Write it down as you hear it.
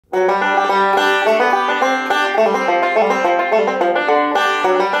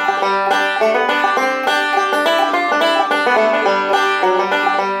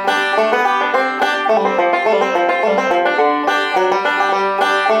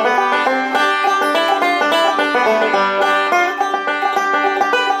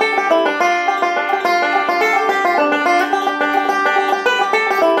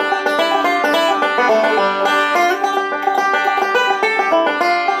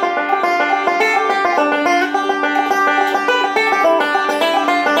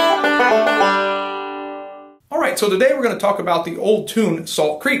so today we're going to talk about the old tune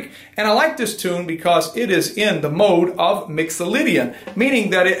Salt Creek. And I like this tune because it is in the mode of Mixolydian,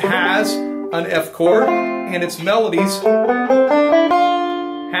 meaning that it has an F chord and its melodies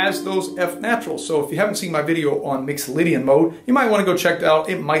has those F naturals. So if you haven't seen my video on Mixolydian mode, you might want to go check it out.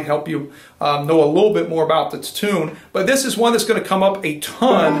 It might help you know a little bit more about this tune. But this is one that's going to come up a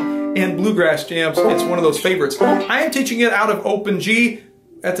ton in bluegrass jams. It's one of those favorites. I am teaching it out of open G.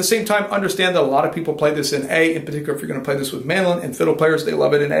 At the same time, understand that a lot of people play this in A. In particular, if you're going to play this with mandolin and fiddle players, they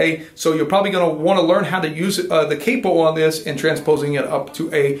love it in A. So you're probably going to want to learn how to use the capo on this and transposing it up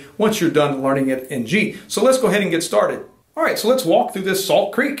to A once you're done learning it in G. So let's go ahead and get started. All right, so let's walk through this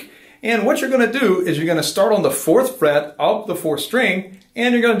Salt Creek. And what you're going to do is you're going to start on the 4th fret of the 4th string,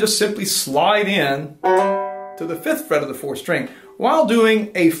 and you're going to just simply slide in to the 5th fret of the 4th string while doing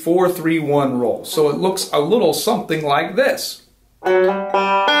a 4-3-1 roll. So it looks a little something like this.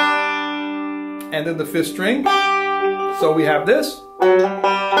 And then the 5th string, so we have this. So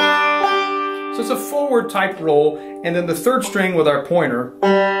it's a forward type roll, and then the 3rd string with our pointer,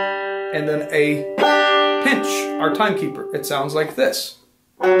 and then a pinch, our timekeeper. It sounds like this.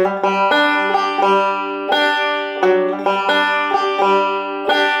 I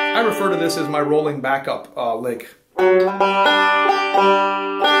refer to this as my rolling backup lick.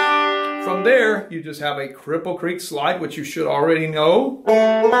 From there, you just have a Cripple Creek slide, which you should already know.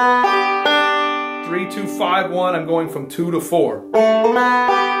 3-2-5-1, I'm going from 2 to 4.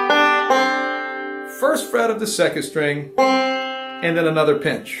 1st fret of the 2nd string, and then another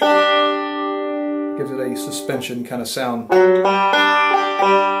pinch. Gives it a suspension kind of sound.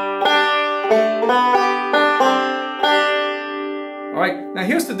 Alright, now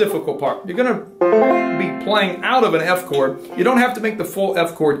here's the difficult part. You're going to be playing out of an F chord. You don't have to make the full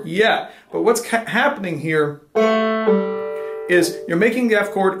F chord yet, but what's happening here is you're making the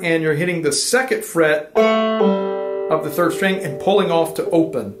F chord and you're hitting the 2nd fret of the 3rd string and pulling off to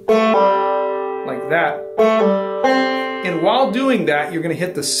open, like that. And while doing that, you're going to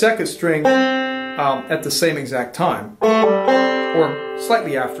hit the 2nd string at the same exact time, or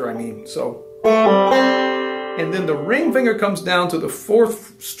slightly after, I mean. So, and then the ring finger comes down to the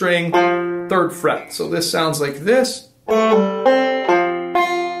 4th string, 3rd fret. So this sounds like this.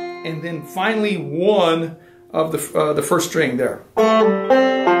 And then finally 1 of the 1st string there.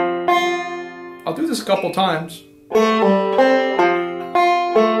 I'll do this a couple times.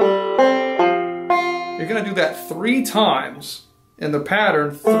 You're going to do that 3 times in the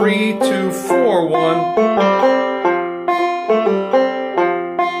pattern 3-2-4-1.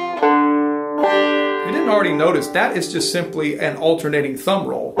 If you didn't already notice, that is just simply an alternating thumb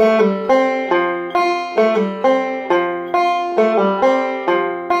roll.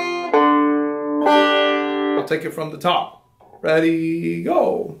 I'll take it from the top. Ready,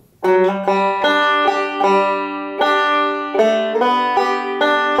 go.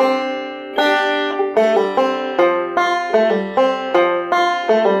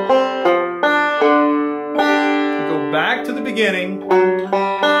 Back to the beginning. But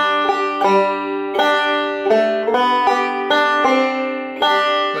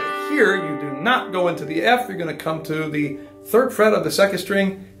here you do not go into the F. You're going to come to the 3rd fret of the 2nd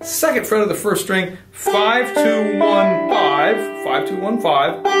string, 2nd fret of the 1st string, 5-2-1-5,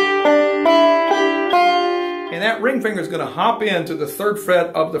 5-2-1-5. And that ring finger is going to hop into the 3rd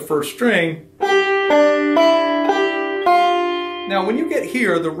fret of the 1st string. Now when you get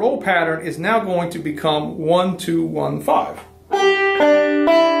here, the roll pattern is now going to become 1-2-1-5.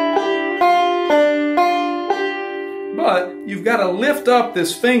 But you've got to lift up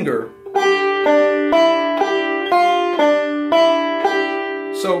this finger.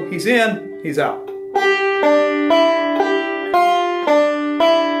 So he's in, he's out.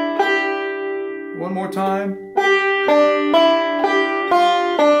 One more time.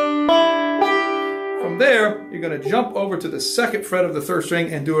 From there, you're going to jump over to the 2nd fret of the 3rd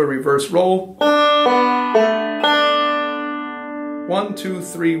string and do a reverse roll.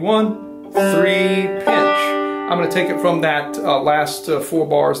 1-2-3-1, 3 pinch. I'm going to take it from that last 4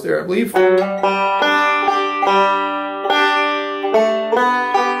 bars there, I believe.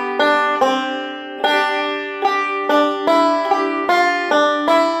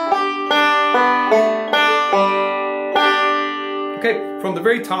 Okay, from the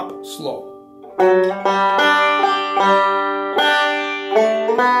very top, slow.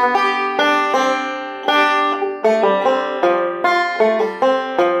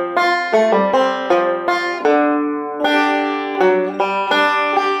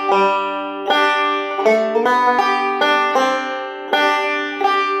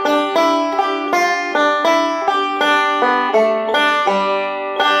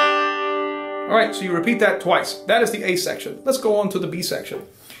 right, so you repeat that twice. That is the A section. Let's go on to the B section.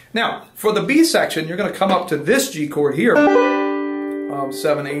 Now, for the B section, you're going to come up to this G chord here,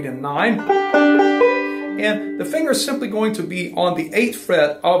 7, 8, and 9. And the finger is simply going to be on the 8th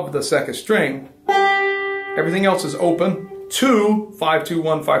fret of the 2nd string. Everything else is open. 2, 5, 2,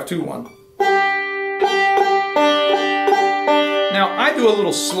 1, 5, 2, 1. Now, I do a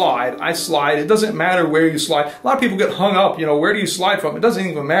little slide. I slide. It doesn't matter where you slide. A lot of people get hung up, you know, where do you slide from? It doesn't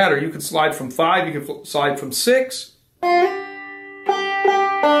even matter. You can slide from 5. You can slide from 6.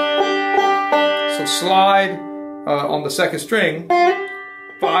 So slide on the 2nd string.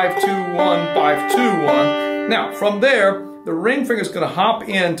 5, 2, 1, 5, 2, 1. Now, from there, the ring finger is going to hop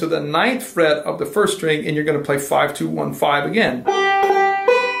into the 9th fret of the 1st string, and you're going to play 5, 2, 1, 5 again.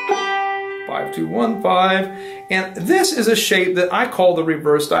 5, 2, 1, 5. And this is a shape that I call the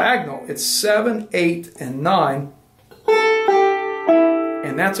reverse diagonal. It's 7, 8, and 9.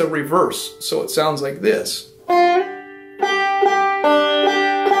 And that's a reverse. So it sounds like this. 5,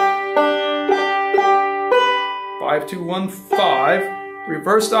 2, 1, 5.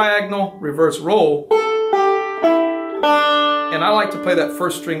 Reverse diagonal, reverse roll. And I like to play that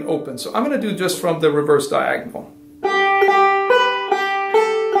 1st string open. So I'm going to do just from the reverse diagonal.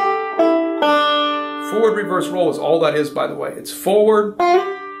 Forward, reverse roll is all that is, by the way. It's forward,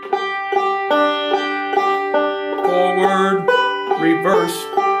 forward, reverse.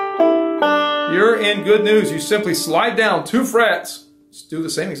 You're in good news. You simply slide down 2 frets. Let's do the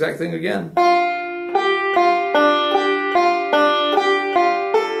same exact thing again.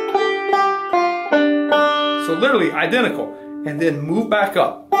 So literally identical. And then move back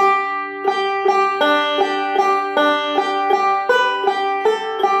up.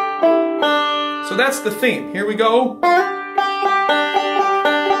 So that's the theme. Here we go.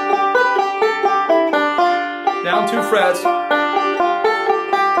 Down 2 frets.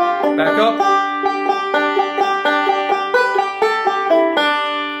 Back up.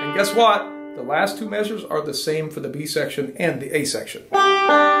 And guess what? The last 2 measures are the same for the B section and the A section.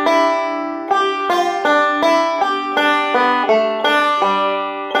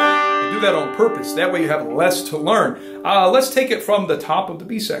 That on purpose. That way you have less to learn. Let's take it from the top of the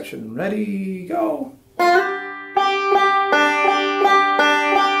B section. Ready, go.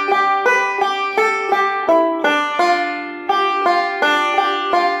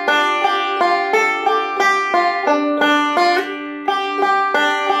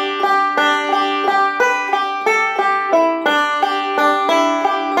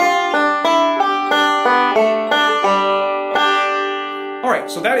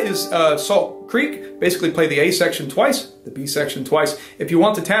 So that is Salt Creek. Basically play the A section twice, the B section twice. If you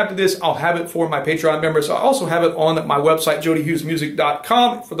want to tab to this, I'll have it for my Patreon members. I also have it on my website,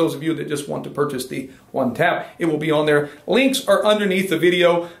 jodyhughesmusic.com. For those of you that just want to purchase the 1 tab, it will be on there. Links are underneath the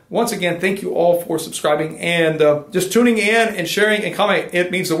video. Once again, thank you all for subscribing and just tuning in and sharing and commenting.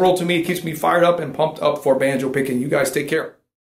 It means the world to me. It keeps me fired up and pumped up for banjo picking. You guys take care.